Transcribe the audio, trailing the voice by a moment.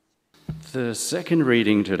The second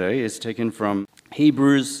reading today is taken from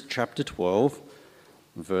Hebrews chapter 12,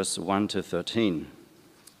 verse 1 to 13.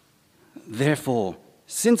 Therefore,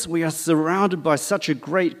 since we are surrounded by such a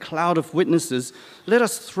great cloud of witnesses, let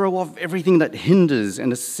us throw off everything that hinders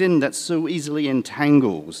and the sin that so easily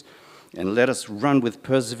entangles, and let us run with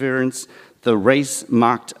perseverance the race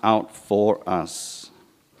marked out for us.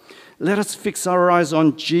 Let us fix our eyes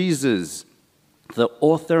on Jesus, the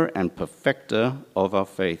author and perfecter of our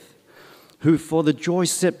faith, who for the joy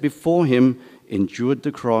set before him endured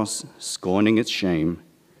the cross, scorning its shame,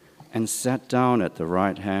 and sat down at the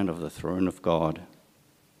right hand of the throne of God.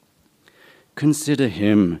 Consider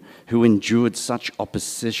him who endured such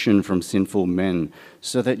opposition from sinful men,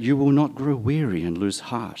 so that you will not grow weary and lose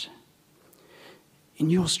heart. In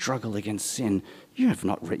your struggle against sin, you have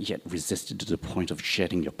not yet resisted to the point of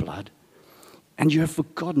shedding your blood, and you have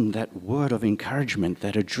forgotten that word of encouragement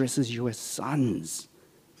that addresses you as sons.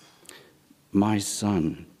 My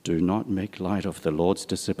son, do not make light of the Lord's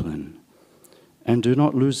discipline, and do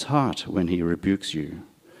not lose heart when he rebukes you,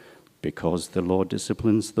 because the Lord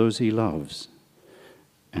disciplines those he loves,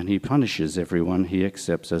 and he punishes everyone he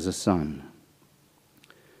accepts as a son.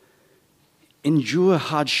 Endure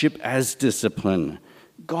hardship as discipline.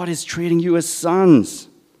 God is treating you as sons.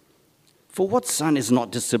 For what son is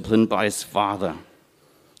not disciplined by his father?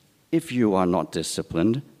 If you are not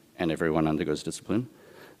disciplined, and everyone undergoes discipline,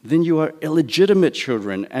 then you are illegitimate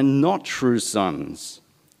children and not true sons.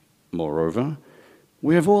 Moreover,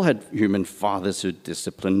 we have all had human fathers who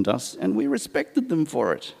disciplined us, and we respected them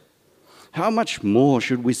for it. How much more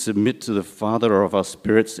should we submit to the Father of our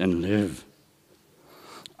spirits and live?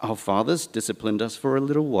 Our fathers disciplined us for a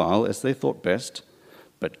little while as they thought best,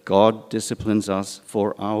 but God disciplines us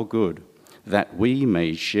for our good, that we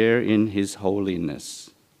may share in his holiness.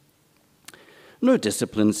 No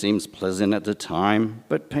discipline seems pleasant at the time,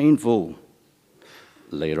 but painful.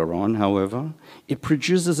 Later on, however, it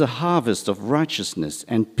produces a harvest of righteousness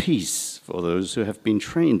and peace for those who have been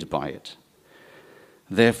trained by it.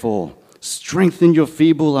 Therefore, strengthen your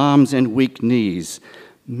feeble arms and weak knees.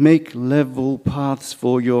 Make level paths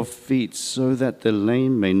for your feet, so that the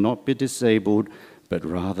lame may not be disabled, but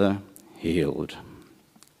rather healed.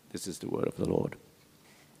 This is the word of the Lord.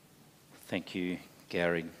 Thank you,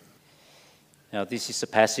 Gary. Now, this is a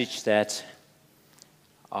passage that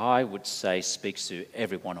I would say speaks to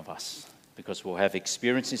every one of us, because we'll have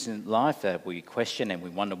experiences in life that we question and we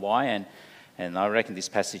wonder why, and I reckon this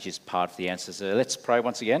passage is part of the answer. So let's pray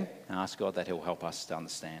once again and ask God that he'll help us to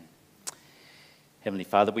understand. Heavenly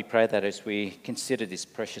Father, we pray that as we consider this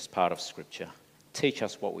precious part of Scripture, teach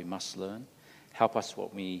us what we must learn, help us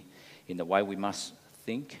in the way we must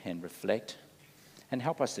think and reflect, and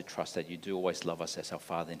help us to trust that you do always love us as our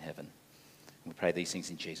Father in heaven. We pray these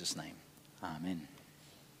things in Jesus' name. Amen.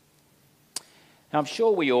 Now, I'm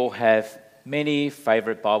sure we all have many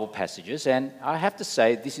favourite Bible passages, and I have to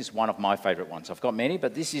say this is one of my favourite ones. I've got many,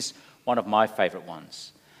 but this is one of my favourite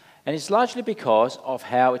ones. And it's largely because of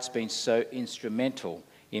how it's been so instrumental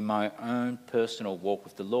in my own personal walk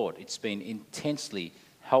with the Lord. It's been intensely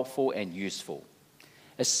helpful and useful,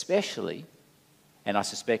 especially, and I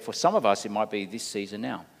suspect for some of us it might be this season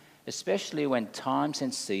now, especially when times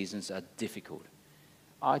and seasons are difficult.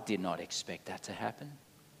 I did not expect that to happen.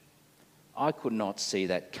 I could not see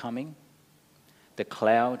that coming. The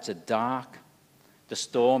clouds are dark. The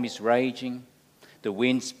storm is raging. The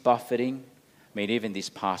wind's buffeting. I mean, even this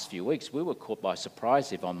past few weeks, we were caught by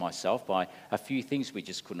surprise, Yvonne and myself, by a few things we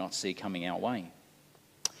just could not see coming our way.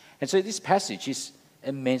 And so this passage is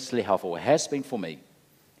immensely helpful. It has been for me.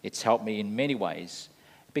 It's helped me in many ways,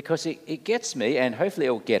 because it gets me, and hopefully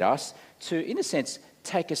it'll get us, to, in a sense,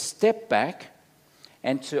 take a step back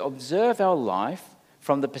and to observe our life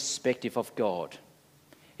from the perspective of God.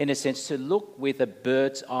 In a sense, to look with a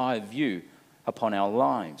bird's eye view upon our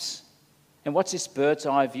lives. And what's this bird's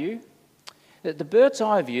eye view? The bird's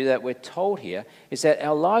eye view that we're told here is that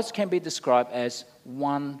our lives can be described as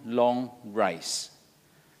one long race.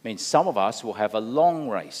 It means some of us will have a long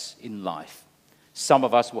race in life. Some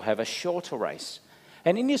of us will have a shorter race.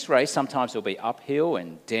 And in this race, sometimes it'll be uphill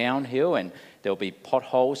and downhill, and there'll be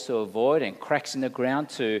potholes to avoid and cracks in the ground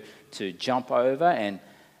to jump over. And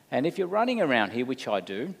if you're running around here, which I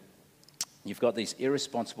do, you've got these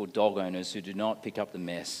irresponsible dog owners who do not pick up the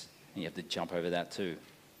mess, and you have to jump over that too.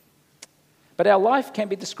 But our life can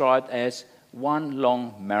be described as one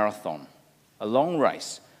long marathon, a long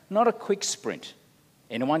race, not a quick sprint.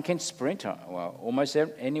 Anyone can sprint, well, almost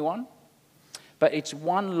anyone. But it's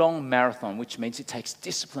one long marathon, which means it takes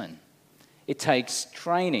discipline. It takes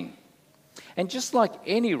training. And just like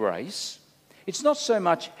any race, It's not so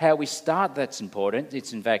much how we start that's important,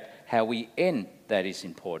 it's in fact how we end that is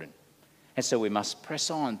important. And so we must press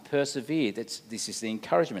on, persevere. This is the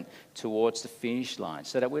encouragement towards the finish line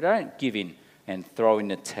so that we don't give in and throw in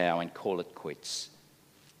the towel and call it quits.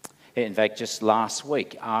 In fact, just last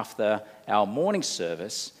week after our morning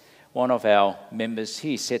service, one of our members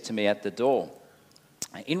here said to me at the door,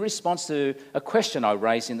 in response to a question I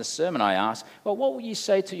raised in the sermon, I asked, well, what will you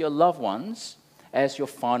say to your loved ones as your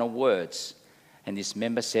final words? And this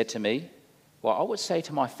member said to me, well, I would say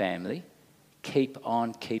to my family, keep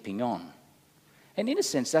on keeping on. And in a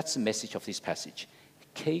sense, that's the message of this passage.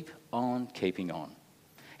 Keep on keeping on.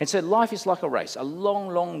 And so life is like a race, a long,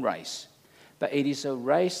 long race. But it is a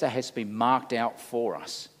race that has been marked out for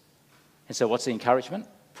us. And so what's the encouragement?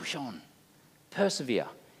 Push on, persevere,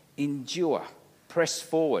 endure, press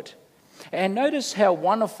forward. And notice how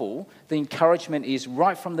wonderful the encouragement is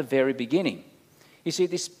right from the very beginning. You see,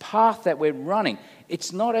 this path that we're running,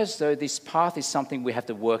 it's not as though this path is something we have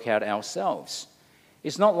to work out ourselves.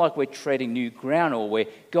 It's not like we're treading new ground or we're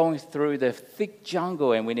going through the thick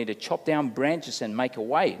jungle and we need to chop down branches and make a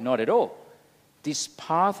way. Not at all. This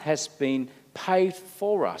path has been paved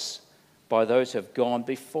for us by those who have gone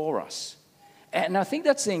before us. And I think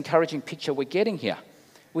that's the encouraging picture we're getting here.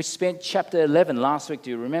 We spent chapter 11 last week,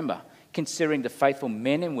 do you remember? Considering the faithful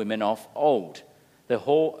men and women of old, the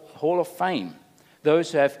Hall of Fame,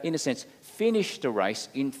 those who have, in a sense, finished the race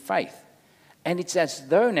in faith. And it's as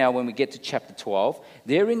though now when we get to chapter 12,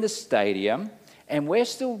 they're in the stadium and we're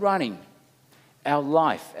still running our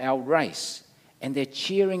life, our race, and they're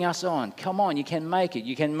cheering us on. Come on, you can make it,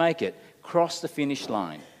 you can make it. Cross the finish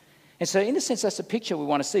line. And so in a sense, that's the picture we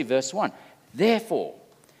want to see. Verse 1, therefore,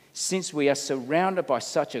 since we are surrounded by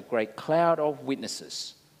such a great cloud of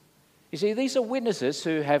witnesses. You see, these are witnesses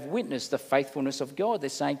who have witnessed the faithfulness of God. They're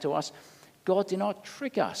saying to us, God did not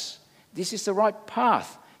trick us. This is the right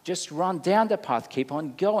path. Just run down the path. Keep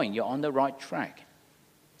on going. You're on the right track.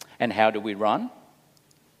 And how do we run?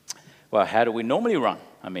 Well, how do we normally run?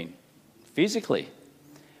 I mean, physically.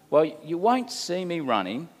 Well, you won't see me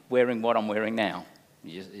running wearing what I'm wearing now.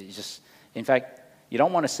 In fact, you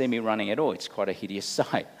don't want to see me running at all. It's quite a hideous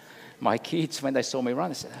sight. My kids, when they saw me run,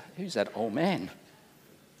 they said, who's that old man?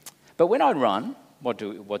 But when I run, what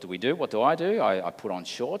do we do? What do? I put on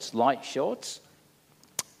shorts, light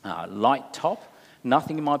top,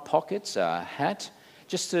 nothing in my pockets, a hat,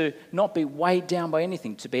 just to not be weighed down by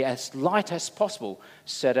anything, to be as light as possible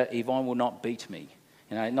so that Yvonne will not beat me.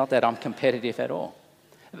 Not that I'm competitive at all.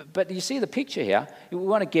 But you see the picture here. We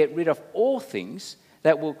want to get rid of all things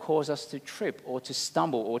that will cause us to trip or to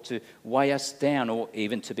stumble or to weigh us down or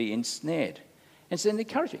even to be ensnared. And so the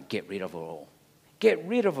encouragement, get rid of it all. Get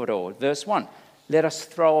rid of it all. Verse 1, let us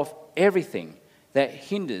throw off everything that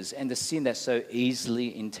hinders and the sin that so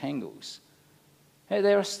easily entangles.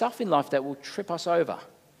 There are stuff in life that will trip us over,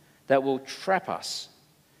 that will trap us.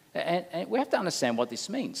 And we have to understand what this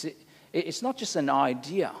means. It's not just an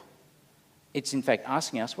idea. It's in fact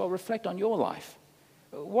asking us, well, reflect on your life.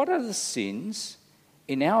 What are the sins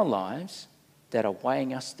in our lives that are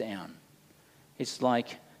weighing us down? It's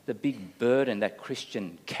like the big burden that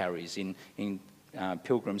Christian carries in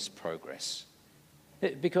Pilgrim's Progress.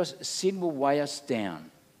 Because sin will weigh us down.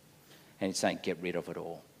 And it's saying, get rid of it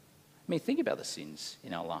all. I mean, think about the sins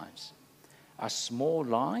in our lives. A small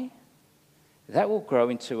lie, that will grow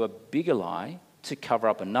into a bigger lie to cover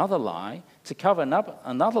up another lie, to cover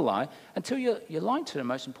another lie, until you're lying to the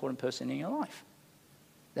most important person in your life.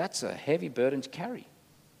 That's a heavy burden to carry.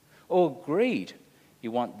 Or greed. You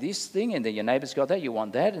want this thing, and then your neighbour's got that, you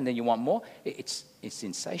want that, and then you want more. It's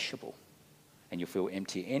insatiable, and you feel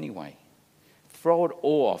empty anyway. Throw it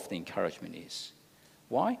all off, the encouragement is.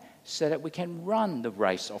 Why? So that we can run the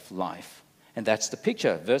race of life. And that's the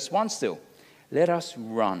picture. Verse 1 still. Let us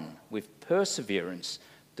run with perseverance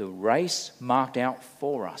the race marked out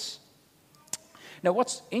for us. Now,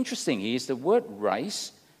 what's interesting here is the word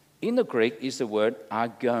race in the Greek is the word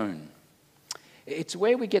agon. It's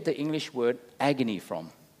where we get the English word agony from.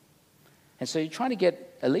 And so you're trying to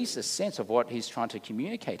get at least a sense of what he's trying to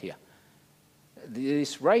communicate here.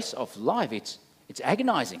 This race of life, it's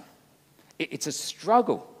agonizing. It's a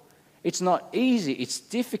struggle. It's not easy. It's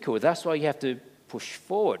difficult. That's why you have to push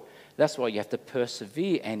forward. That's why you have to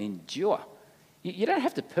persevere and endure. You don't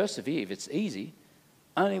have to persevere if it's easy,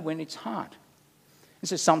 only when it's hard. And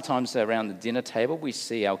so sometimes around the dinner table, we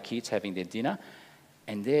see our kids having their dinner,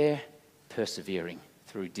 and they're persevering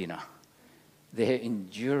through dinner. They're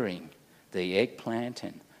enduring the eggplant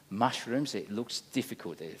and mushrooms. It looks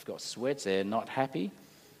difficult. They've got sweats. They're not happy.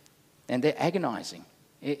 And they're agonizing.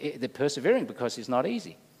 They're persevering because it's not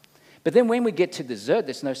easy. But then when we get to dessert,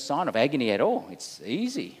 there's no sign of agony at all. It's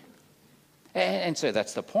easy. And so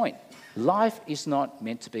that's the point. Life is not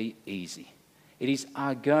meant to be easy. It is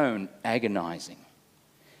agonizing.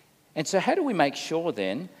 And so how do we make sure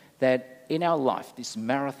then that in our life, this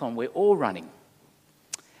marathon we're all running,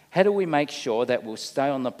 how do we make sure that we'll stay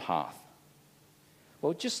on the path?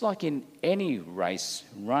 Well, just like in any race,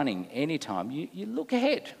 running, anytime, you look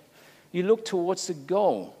ahead. You look towards the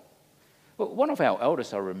goal. Well, one of our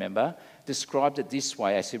elders, I remember, described it this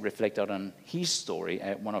way as he reflected on his story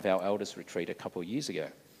at one of our elders' retreat a couple of years ago.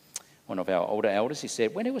 One of our older elders, he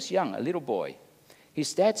said, when he was young, a little boy,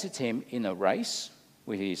 his dad said to him in a race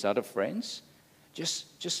with his other friends,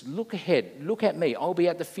 just look ahead, look at me, I'll be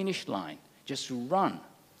at the finish line, just run.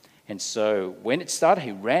 And so when it started,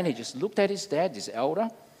 he ran, he just looked at his dad, his elder,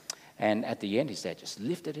 and at the end, his dad just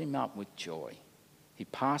lifted him up with joy. He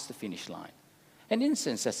passed the finish line. And in a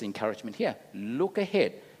sense, that's the encouragement here. Look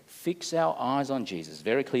ahead, fix our eyes on Jesus.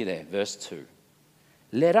 Very clear there, verse 2.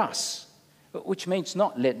 Let us, which means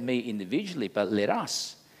not let me individually, but let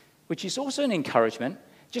us, which is also an encouragement.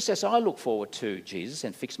 Just as I look forward to Jesus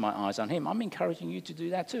and fix my eyes on him, I'm encouraging you to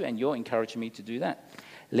do that too, and you're encouraging me to do that.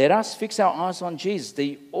 Let us fix our eyes on Jesus,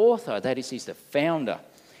 the author, that is, he's the founder,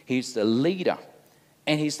 he's the leader,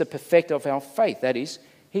 and he's the perfecter of our faith. That is,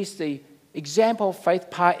 he's the example of faith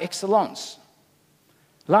par excellence.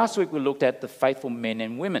 Last week we looked at the faithful men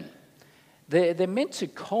and women. They're meant to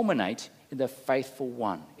culminate in the faithful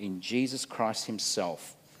one, in Jesus Christ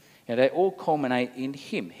himself. And they all culminate in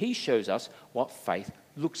him. He shows us what faith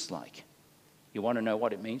looks like. You want to know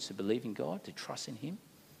what it means to believe in God, to trust in him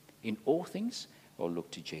in all things? Well,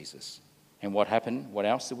 look to Jesus. And what happened? What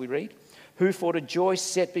else did we read? Who for the joy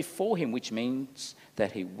set before him, which means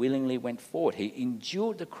that he willingly went forward. He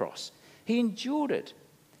endured the cross. He endured it.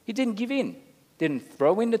 He didn't give in, didn't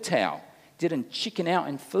throw in the towel, didn't chicken out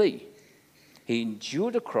and flee. He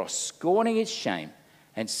endured the cross, scorning its shame,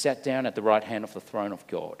 and sat down at the right hand of the throne of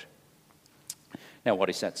God. Now, what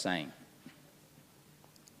is that saying?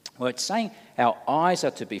 Well, it's saying our eyes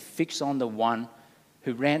are to be fixed on the one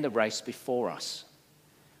who ran the race before us.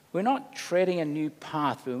 We're not treading a new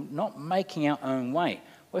path. We're not making our own way.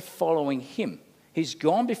 We're following him. He's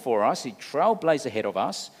gone before us. He trailblazed ahead of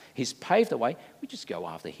us. He's paved the way. We just go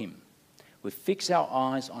after him. We fix our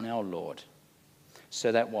eyes on our Lord.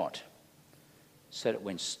 So that what? So that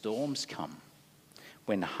when storms come,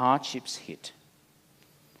 when hardships hit,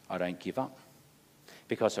 I don't give up.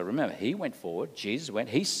 Because I remember, he went forward, Jesus went,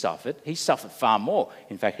 he suffered far more.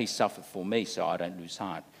 In fact, he suffered for me, so I don't lose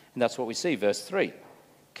heart. And that's what we see, verse 3.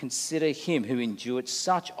 Consider him who endured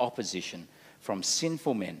such opposition from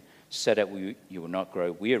sinful men, so that you will not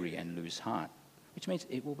grow weary and lose heart. Which means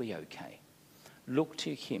it will be okay. Look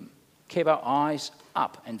to him. Keep our eyes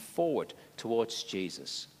up and forward towards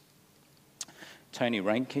Jesus. Tony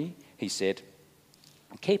Reinke, he said,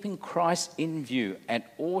 keeping Christ in view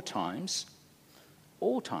at all times,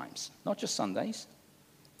 not just Sundays,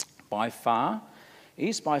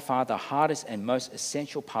 is by far the hardest and most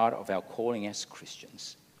essential part of our calling as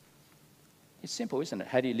Christians. It's simple, isn't it?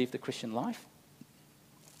 How do you live the Christian life?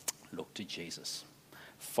 Look to Jesus.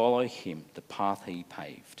 Follow him, the path he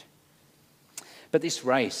paved. But this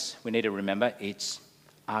race, we need to remember, it's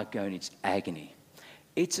agony.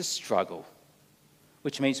 It's a struggle,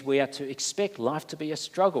 which means we are to expect life to be a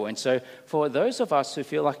struggle. And so for those of us who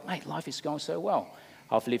feel like, mate, life is going so well,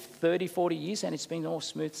 I've lived 30, 40 years and it's been all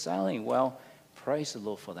smooth sailing. Well, praise the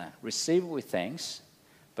Lord for that. Receive it with thanks,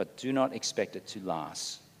 but do not expect it to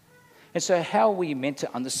last. And so how are we meant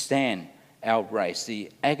to understand our race,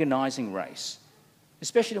 the agonizing race?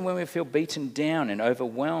 Especially when we feel beaten down and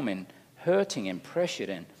overwhelmed and hurting and pressured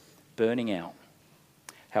and burning out.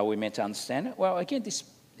 How are we meant to understand it? Well, again, this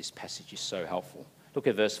passage is so helpful. Look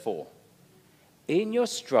at verse 4. In your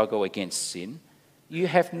struggle against sin, you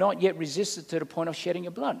have not yet resisted to the point of shedding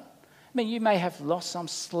your blood. I mean, you may have lost some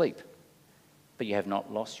sleep, but you have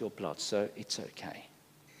not lost your blood, so it's okay.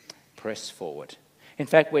 Press forward. In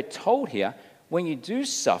fact, we're told here, when you do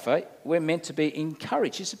suffer, we're meant to be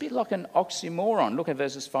encouraged. It's a bit like an oxymoron. Look at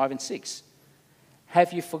verses 5 and 6.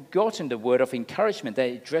 Have you forgotten the word of encouragement that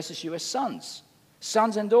addresses you as sons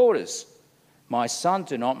and daughters? My son,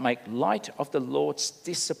 do not make light of the Lord's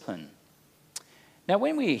discipline. Now,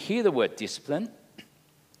 when we hear the word discipline,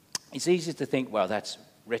 it's easy to think, well, that's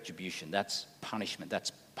retribution, that's punishment,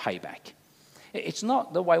 that's payback. It's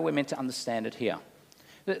not the way we're meant to understand it here.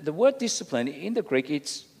 The word discipline, in the Greek,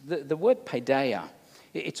 it's the word paideia.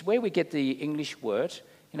 It's where we get the English word,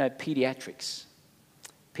 pediatrics,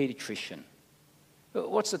 pediatrician.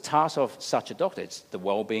 What's the task of such a doctor? It's the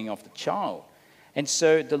well-being of the child. And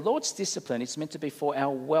so the Lord's discipline is meant to be for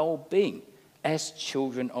our well-being as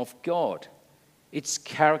children of God. It's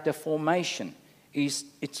character formation, it's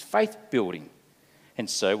faith building. And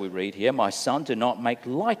so we read here, "My son, do not make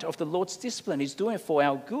light of the Lord's discipline. He's doing it for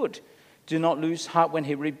our good. Do not lose heart when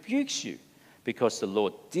he rebukes you, because the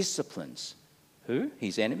Lord disciplines" who?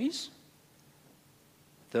 His enemies?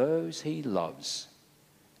 "Those he loves.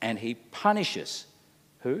 And he punishes"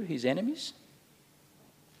 who? His enemies?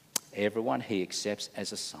 "Everyone he accepts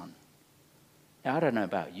as a son." Now, I don't know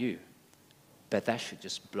about you, but that should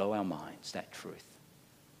just blow our minds, that truth.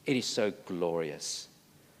 It is so glorious.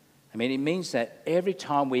 I mean, it means that every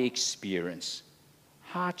time we experience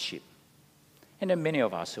hardship, and there are many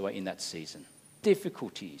of us who are in that season,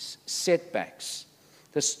 difficulties, setbacks,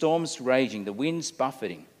 the storms raging, the winds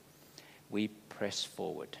buffeting, we press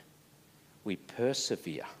forward, we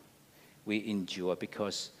persevere, we endure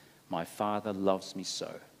because my Father loves me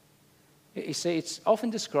so. You see, it's often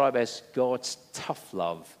described as God's tough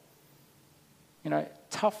love. You know,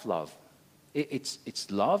 tough love. It's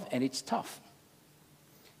love and it's tough.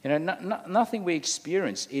 You know, nothing we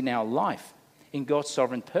experience in our life, in God's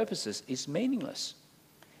sovereign purposes, is meaningless.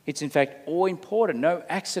 It's in fact all important, no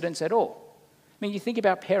accidents at all. I mean, you think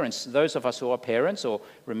about parents, those of us who are parents or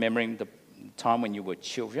remembering the time when you were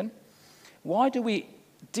children. Why do we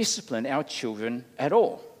discipline our children at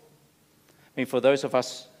all? I mean, for those of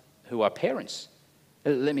us who are parents,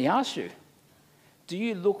 let me ask you, do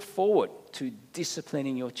you look forward to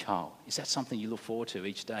disciplining your child? Is that something you look forward to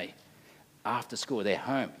each day? After school, they're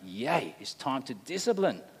home. Yay, it's time to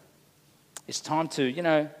discipline. It's time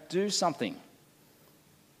to, do something.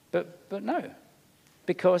 But no,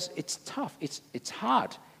 because it's tough. It's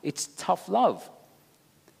hard. It's tough love.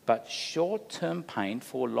 But short-term pain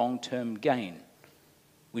for long-term gain.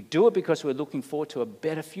 We do it because we're looking forward to a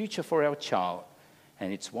better future for our child.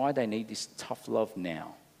 And it's why they need this tough love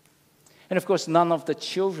now. And of course, none of the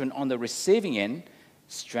children on the receiving end,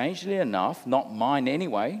 strangely enough, not mine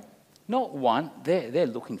anyway, not one, they're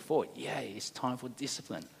looking forward. Yay, it's time for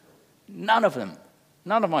discipline. None of them,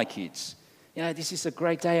 none of my kids. This is a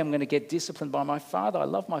great day. I'm going to get disciplined by my father. I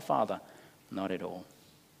love my father. Not at all.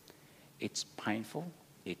 It's painful.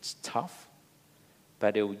 It's tough.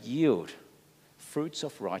 But it will yield fruits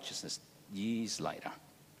of righteousness years later.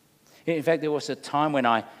 In fact, there was a time when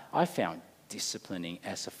I found disciplining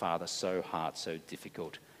as a father so hard, so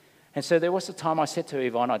difficult. And so there was a time I said to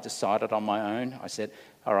Yvonne, I decided on my own, I said,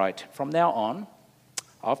 all right, from now on,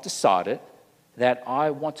 I've decided that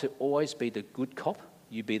I want to always be the good cop,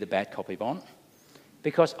 you be the bad cop, Yvonne,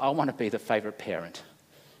 because I want to be the favourite parent.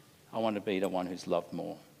 I want to be the one who's loved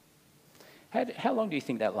more. How long do you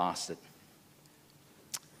think that lasted?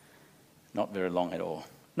 Not very long at all.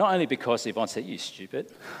 Not only because Yvonne said, you stupid,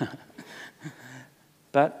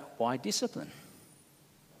 but why discipline?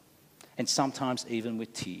 And sometimes even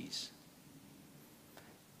with tears.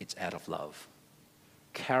 It's out of love.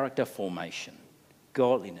 Character formation,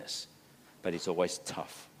 godliness, but it's always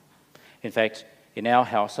tough. In fact, in our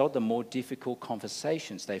household, the more difficult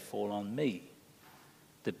conversations, they fall on me.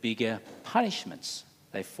 The bigger punishments,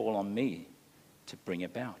 they fall on me to bring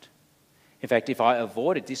about. In fact, if I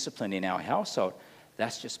avoided discipline in our household,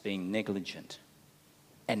 that's just being negligent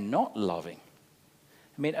and not loving.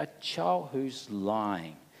 I mean, a child who's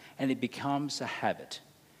lying and it becomes a habit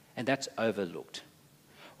and that's overlooked.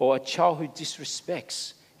 Or a child who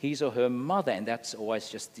disrespects his or her mother and that's always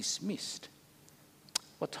just dismissed.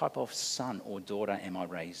 What type of son or daughter am I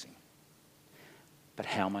raising? But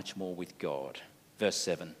how much more with God? Verse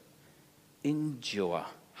 7, endure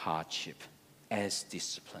hardship as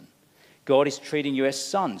discipline. God is treating you as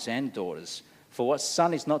sons and daughters. For what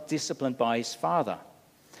son is not disciplined by his father?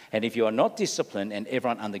 And if you are not disciplined and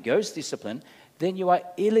everyone undergoes discipline, then you are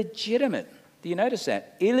illegitimate. Do you notice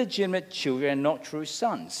that? Illegitimate children and not true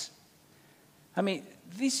sons. I mean,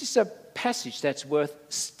 this is a passage that's worth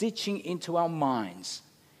stitching into our minds,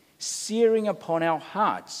 searing upon our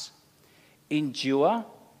hearts. Endure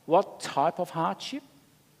what type of hardship?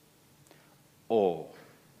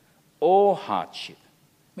 All hardship.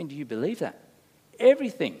 I mean, do you believe that?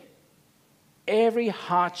 Everything, every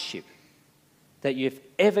hardship that you've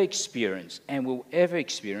ever experienced and will ever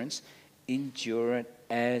experience, endure it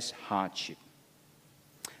as hardship.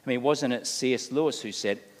 I mean, wasn't it C.S. Lewis who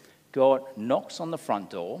said, God knocks on the front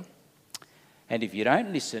door, and if you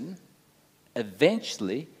don't listen,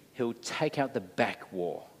 eventually he'll take out the back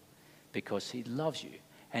wall because he loves you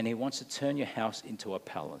and he wants to turn your house into a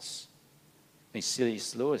palace. I mean,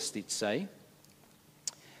 C.S. Lewis did say,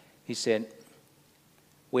 he said,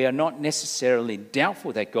 we are not necessarily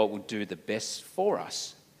doubtful that God will do the best for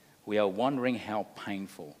us. We are wondering how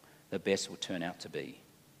painful the best will turn out to be.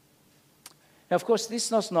 Now, of course, this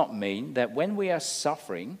does not mean that when we are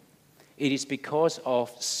suffering, it is because of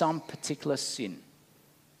some particular sin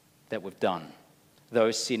that we've done.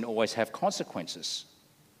 Those sin always have consequences.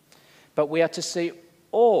 But we are to see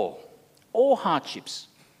all hardships,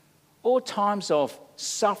 all times of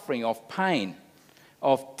suffering, of pain,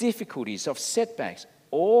 of difficulties, of setbacks,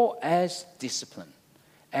 all as discipline,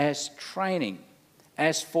 as training,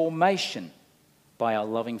 as formation by our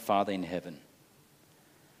loving Father in heaven.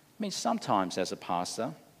 I mean, sometimes as a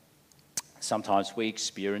pastor, sometimes I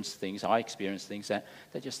experience things that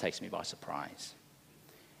just takes me by surprise.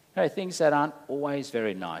 You know, things that aren't always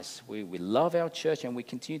very nice. We love our church and we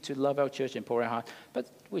continue to love our church and pour our heart, but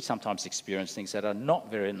we sometimes experience things that are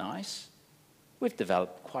not very nice. We've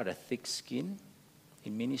developed quite a thick skin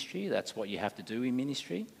in ministry. That's what you have to do in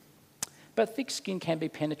ministry. But thick skin can be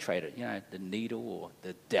penetrated. You know, the needle or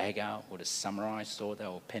the dagger or the samurai sword, that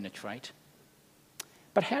will penetrate.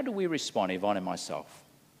 But how do we respond, Yvonne and myself?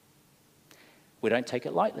 We don't take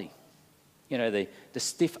it lightly. You know, the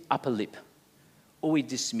stiff upper lip. Or we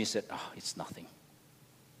dismiss it, it's nothing.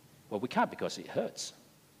 Well, we can't because it hurts.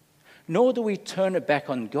 Nor do we turn it back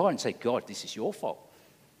on God and say, God, this is your fault.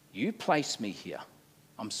 You placed me here.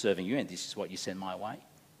 I'm serving you and this is what you sent my way.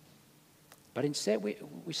 But instead we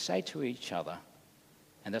say to each other,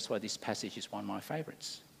 and that's why this passage is one of my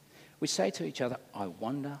favorites. We say to each other, I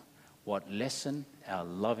wonder what lesson our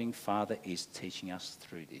loving Father is teaching us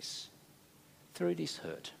through this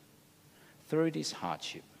hurt, through this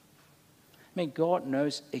hardship. I mean, God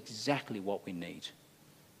knows exactly what we need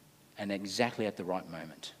and exactly at the right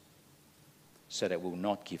moment so that we'll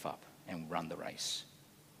not give up and run the race.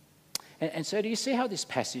 And so do you see how this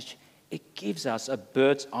passage, it gives us a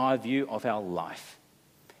bird's eye view of our life.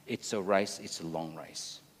 It's a race, it's a long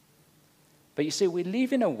race. But you see, we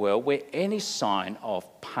live in a world where any sign of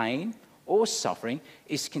pain or suffering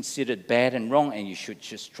is considered bad and wrong, and you should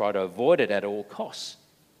just try to avoid it at all costs.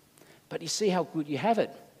 But you see how good you have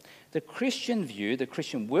it. The Christian view, the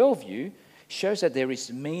Christian worldview, shows that there is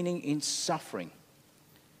meaning in suffering.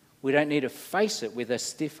 We don't need to face it with a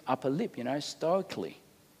stiff upper lip, stoically.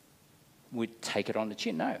 We take it on the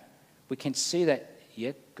chin. No. We can see that,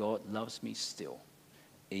 yet God loves me still,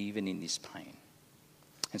 even in this pain.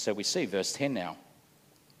 And so we see verse 10 now.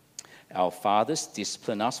 Our fathers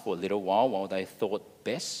discipline us for a little while they thought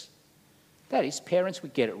best. That is, parents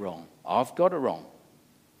would get it wrong. I've got it wrong.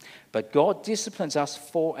 But God disciplines us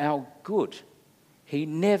for our good. He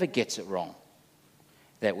never gets it wrong,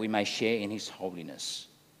 that we may share in his holiness.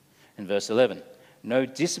 In verse 11, no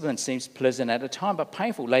discipline seems pleasant at a time, but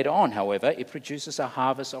painful. Later on, however, it produces a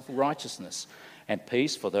harvest of righteousness and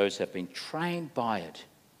peace for those who have been trained by it.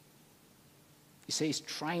 You see, it's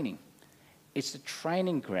training. It's the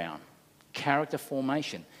training ground, character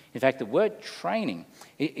formation. In fact, the word training,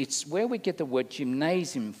 it's where we get the word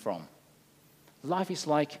gymnasium from. Life is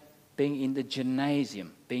like being in the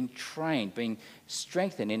gymnasium, being trained, being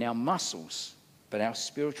strengthened in our muscles, but our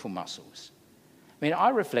spiritual muscles. I mean, I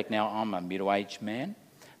reflect now, I'm a middle-aged man,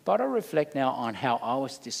 but I reflect now on how I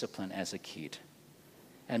was disciplined as a kid.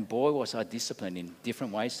 And boy, was I disciplined in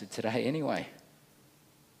different ways to today anyway.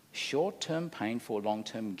 Short-term pain for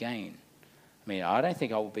long-term gain. I mean, I don't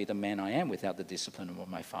think I would be the man I am without the discipline of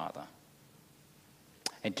my father.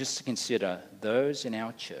 And just to consider those in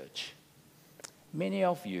our church, many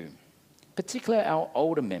of you, particularly our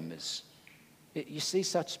older members, you see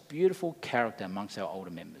such beautiful character amongst our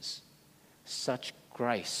older members, such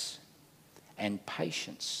grace and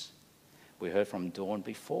patience. We heard from Dawn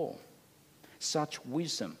before. Such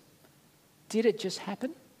wisdom. Did it just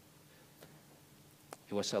happen?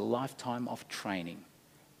 It was a lifetime of training,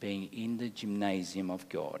 being in the gymnasium of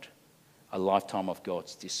God, a lifetime of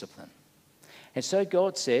God's discipline. And so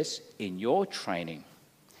God says, in your training,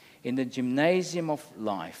 in the gymnasium of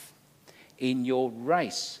life, in your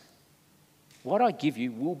race, what I give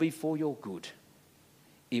you will be for your good.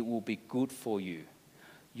 It will be good for you.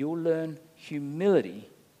 You'll learn humility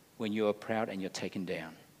when you are proud and you're taken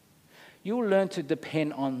down. You'll learn to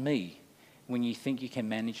depend on me when you think you can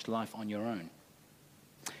manage life on your own.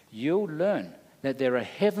 You'll learn that there are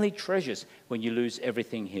heavenly treasures when you lose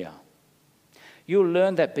everything here. You'll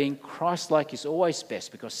learn that being Christ-like is always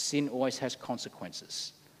best because sin always has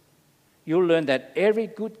consequences. You'll learn that every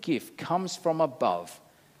good gift comes from above,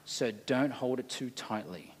 so don't hold it too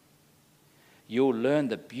tightly. You'll learn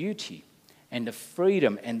the beauty and the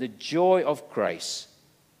freedom and the joy of grace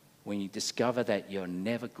when you discover that you're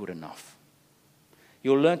never good enough.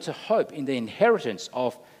 You'll learn to hope in the inheritance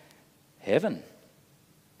of heaven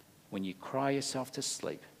when you cry yourself to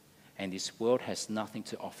sleep and this world has nothing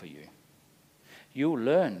to offer you. You'll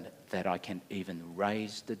learn that I can even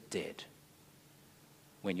raise the dead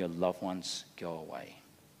when your loved ones go away.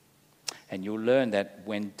 And you'll learn that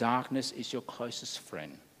when darkness is your closest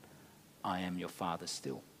friend, I am your Father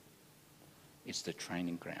still. It's the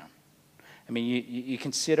training ground. I mean, you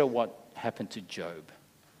consider what happened to Job.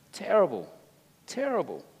 Terrible,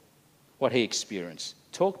 terrible what he experienced.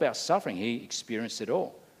 Talk about suffering, he experienced it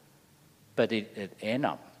all. But it ended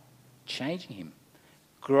up changing him,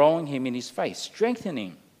 growing him in his faith,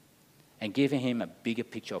 strengthening him, and giving him a bigger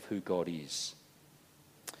picture of who God is.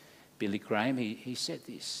 Billy Graham, he said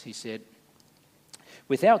this. He said,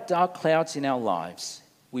 without dark clouds in our lives,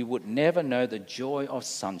 we would never know the joy of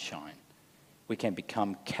sunshine. We can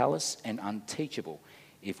become callous and unteachable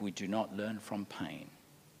if we do not learn from pain.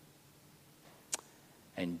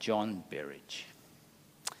 And John Berridge,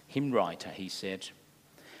 hymn writer, he said,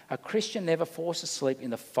 a Christian never falls asleep in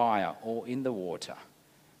the fire or in the water,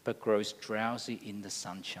 but grows drowsy in the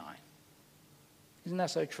sunshine. Isn't that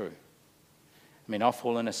so true? I mean, I've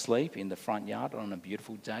fallen asleep in the front yard on a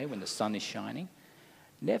beautiful day when the sun is shining.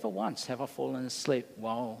 Never once have I fallen asleep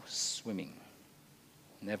while swimming.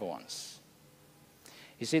 Never once.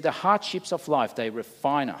 You see, the hardships of life, they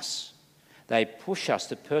refine us. They push us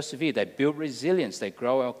to persevere. They build resilience. They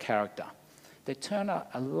grow our character. They turn a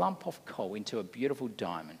lump of coal into a beautiful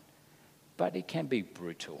diamond. But it can be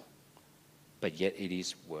brutal. But yet it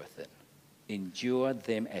is worth it. Endure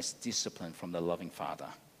them as discipline from the loving Father.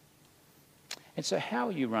 And so how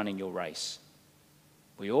are you running your race?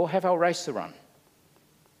 We all have our race to run.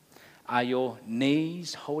 Are your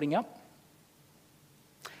knees holding up?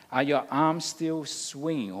 Are your arms still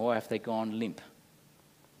swinging, or have they gone limp?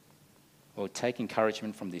 Well, take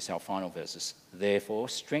encouragement from this, our final verses. Therefore,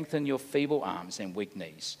 strengthen your feeble arms and weak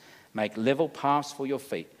knees. Make level paths for your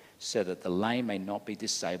feet, so that the lame may not be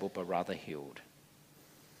disabled, but rather healed.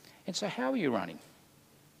 And so how are you running?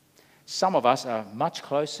 Some of us are much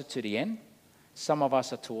closer to the end. Some of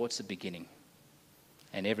us are towards the beginning.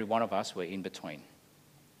 And every one of us, we're in between.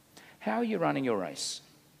 How are you running your race?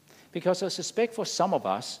 Because I suspect for some of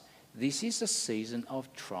us, this is a season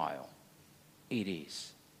of trial. It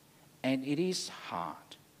is. And it is hard.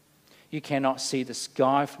 You cannot see the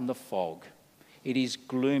sky from the fog. It is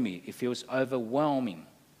gloomy. It feels overwhelming.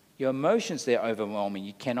 Your emotions, they're overwhelming.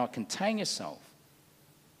 You cannot contain yourself.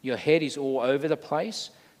 Your head is all over the place.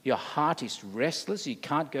 Your heart is restless. You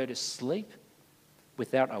can't go to sleep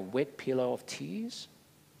without a wet pillow of tears.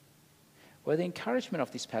 Well, the encouragement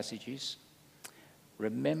of this passage is,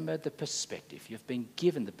 remember the perspective. You've been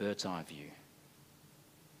given the bird's eye view.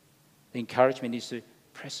 The encouragement is to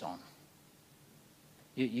press on.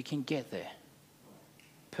 You can get there.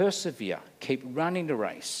 Persevere. Keep running the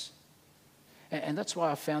race. And that's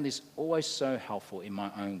why I found this always so helpful in my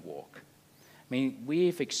own walk. I mean,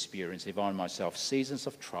 we've experienced, Yvonne and myself, seasons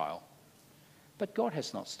of trial. But God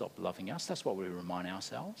has not stopped loving us. That's what we remind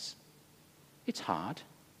ourselves. It's hard.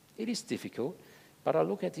 It is difficult. But I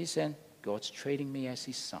look at this and God's treating me as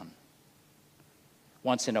his son.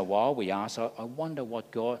 Once in a while we ask, I wonder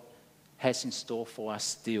what God has in store for us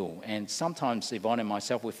still. And sometimes Yvonne and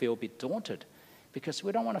myself, we feel a bit daunted because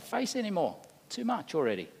we don't want to face anymore. Too much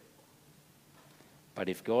already. But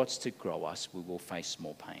if God's to grow us, we will face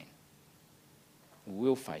more pain. We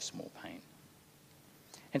will face more pain.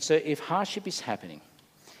 And so if hardship is happening,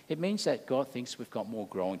 it means that God thinks we've got more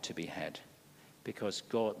growing to be had because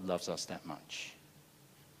God loves us that much.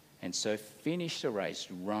 And so finish the race,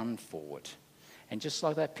 run forward. And just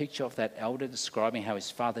like that picture of that elder describing how his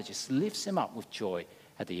father just lifts him up with joy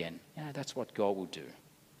at the end, that's what God will do.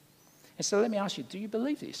 And so let me ask you, do you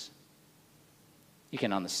believe this? You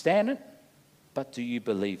can understand it, but do you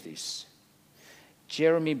believe this?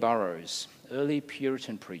 Jeremy Burroughs, early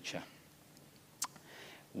Puritan preacher.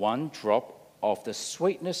 One drop of the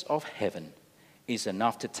sweetness of heaven is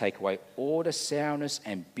enough to take away all the sourness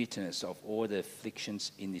and bitterness of all the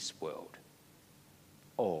afflictions in this world.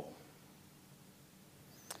 All.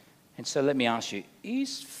 And so let me ask you,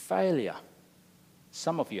 is failure,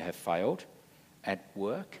 some of you have failed at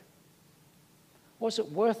work, was it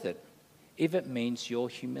worth it if it means your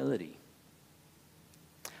humility?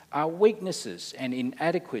 Are weaknesses and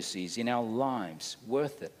inadequacies in our lives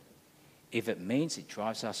worth it if it means it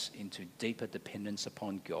drives us into deeper dependence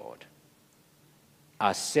upon God?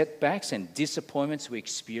 Are setbacks and disappointments we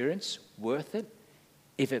experience worth it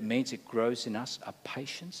if it means it grows in us a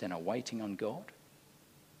patience and a waiting on God?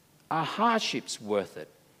 Are hardships worth it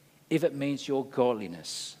if it means your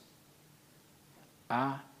godliness?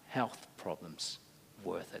 Are health problems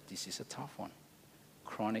worth it? This is a tough one.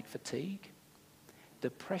 Chronic fatigue,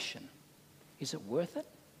 depression, is it worth it?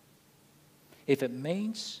 If it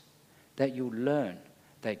means that you'll learn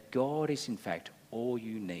that God is in fact all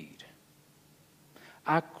you need.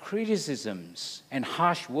 Are criticisms and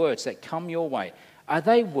harsh words that come your way, are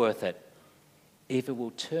they worth it if it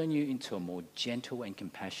will turn you into a more gentle and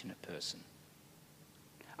compassionate person?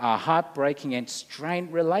 Are heartbreaking and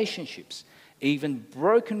strained relationships, even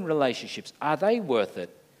broken relationships, are they worth it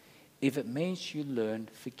if it means you learn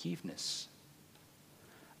forgiveness?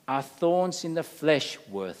 Are thorns in the flesh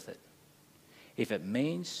worth it if it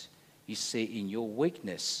means you see in your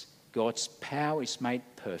weakness God's power is made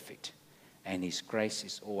perfect and His grace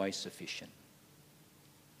is always sufficient?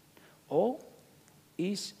 Or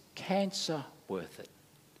is cancer worth it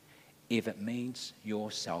if it means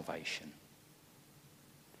your salvation?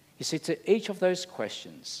 You see, to each of those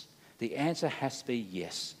questions, the answer has to be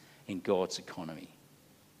yes in God's economy.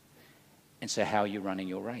 And so how are you running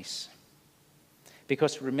your race?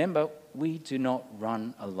 Because remember, we do not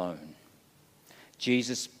run alone.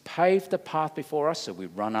 Jesus paved the path before us, so we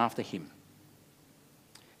run after Him.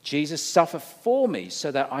 Jesus suffered for me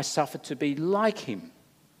so that I suffer to be like Him.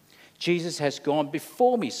 Jesus has gone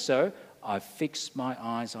before me, so I fix my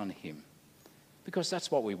eyes on Him. Because that's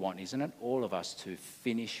what we want, isn't it? All of us to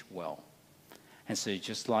finish well. And so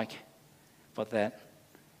just like what that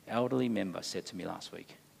elderly member said to me last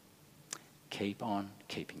week, keep on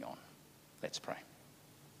keeping on. Let's pray.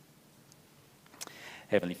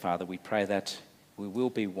 Heavenly Father, we pray that we will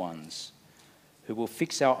be ones who will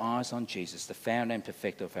fix our eyes on Jesus, the founder and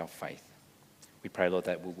perfecter of our faith. We pray, Lord,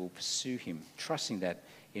 that we will pursue Him, trusting that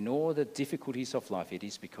in all the difficulties of life, it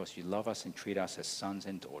is because you love us and treat us as sons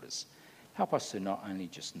and daughters. Help us to not only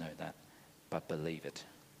just know that, but believe it.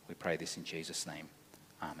 We pray this in Jesus' name.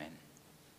 Amen.